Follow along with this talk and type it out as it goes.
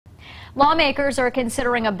Lawmakers are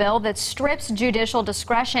considering a bill that strips judicial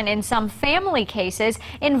discretion in some family cases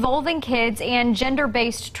involving kids and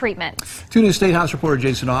gender-based treatments. 2 News State House reporter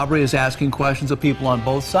Jason Aubrey is asking questions of people on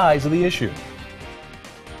both sides of the issue.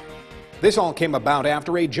 This all came about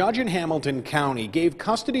after a judge in Hamilton County gave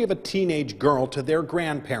custody of a teenage girl to their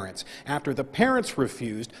grandparents after the parents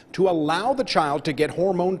refused to allow the child to get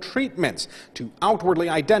hormone treatments to outwardly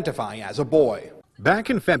identify as a boy.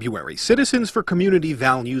 Back in February, Citizens for Community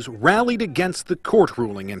Values rallied against the court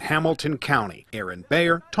ruling in Hamilton County. Aaron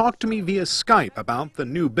Bayer talked to me via Skype about the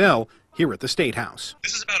new bill here at the State House.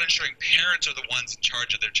 This is about ensuring parents are the ones in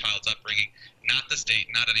charge of their child's upbringing, not the state,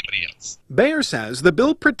 not anybody else. Bayer says the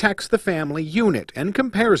bill protects the family unit and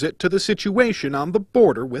compares it to the situation on the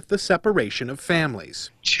border with the separation of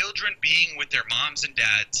families. Children being with their moms and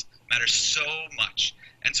dads matters so much.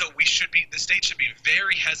 And so the state should be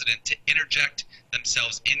very hesitant to interject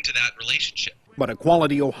themselves into that relationship. But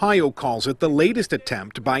Equality Ohio calls it the latest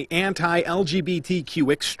attempt by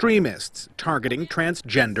anti-LGBTQ extremists targeting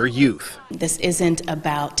transgender youth. This isn't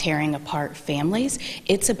about tearing apart families.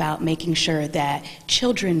 It's about making sure that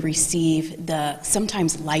children receive the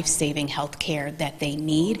sometimes life-saving health care that they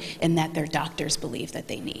need and that their doctors believe that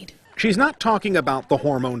they need. She's not talking about the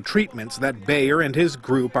hormone treatments that Bayer and his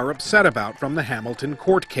group are upset about from the Hamilton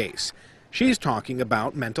court case. She's talking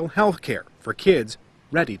about mental health care for kids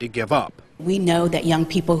ready to give up. We know that young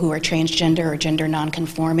people who are transgender or gender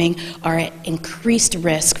nonconforming are at increased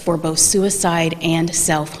risk for both suicide and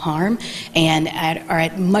self-harm and are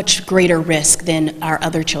at much greater risk than our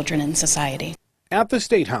other children in society. At the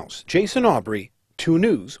State House, Jason Aubrey, 2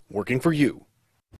 News, working for you.